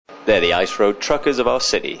They're the ice road truckers of our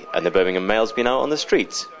city, and the Birmingham Mail's been out on the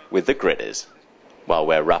streets with the gritters. While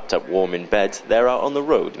we're wrapped up warm in bed, they're out on the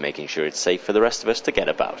road making sure it's safe for the rest of us to get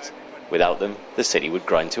about. Without them, the city would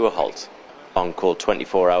grind to a halt. On call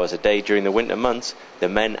 24 hours a day during the winter months, the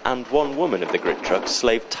men and one woman of the grit trucks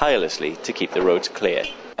slave tirelessly to keep the roads clear.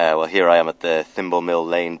 Well, here I am at the Thimble Mill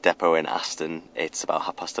Lane depot in Aston. It's about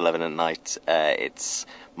 11:30 at night. It's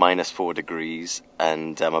 -4 degrees,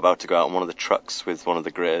 and I'm about to go out on one of the trucks with one of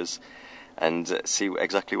the gritters and see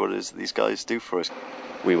exactly what it is that these guys do for us.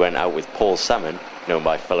 We went out with Paul Salmon, known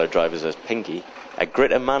by fellow drivers as Pinky, a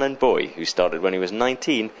gritter man and boy who started when he was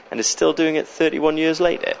 19 and is still doing it 31 years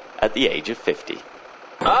later, at the age of 50.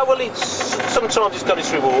 Well, sometimes it's got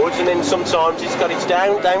its rewards, and then sometimes it's got its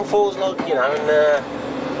downfalls, like, you know, and...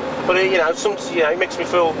 But it makes me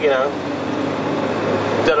feel,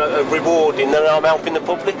 that rewarding, that I'm helping the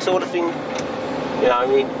public, sort of thing.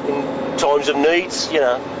 In times of needs,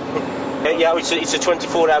 Yeah, it's a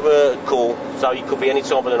 24-hour call, so it could be any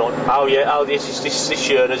time of the night. Oh yeah, this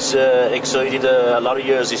year has exceeded a lot of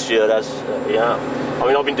years. This year has, yeah. I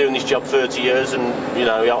mean, I've been doing this job 30 years, and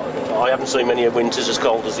I haven't seen many winters as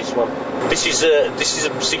cold as this one. This is a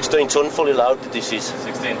 16-ton fully loaded. This is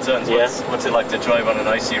 16 tons. Yeah. What's it like to drive on an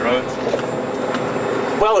icy road?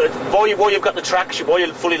 Well, while you've got the traction, while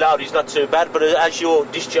you're fully loaded, it's not too bad. But as you're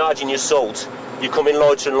discharging your salt, you come in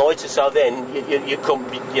lighter and lighter. So then you come,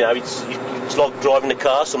 it's like driving a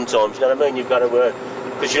car sometimes. You know what I mean? You've got to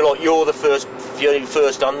because you're the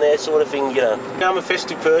first on there, sort of thing. I'm a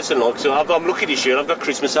festive person, like, so I'm lucky this year. I've got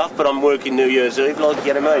Christmas off, but I'm working New Year's Eve, like,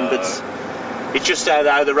 you know what I mean? But it's just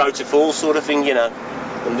how the rota falls, sort of thing,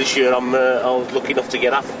 And this year I was lucky enough to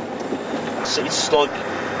get off. It's like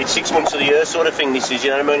it's 6 months of the year, sort of thing. This is,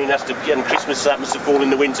 you know what I mean? It has to, and Christmas happens to fall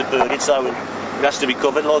in the winter period, so it has to be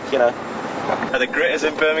covered, like, Are the gritters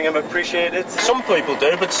in Birmingham appreciated? Some people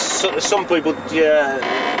do, but some people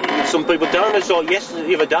don't. It's like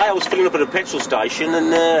the other day I was filling up at a petrol station,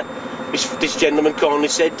 and this gentleman kindly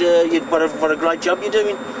said, what a great job you're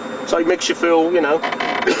doing. So it makes you feel,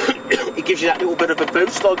 it gives you that little bit of a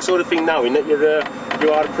boost, like, sort of thing, knowing that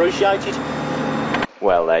you are appreciated.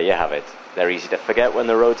 Well, there you have it. They're easy to forget when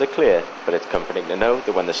the roads are clear, but it's comforting to know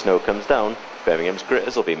that when the snow comes down, Birmingham's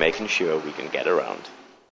gritters will be making sure we can get around.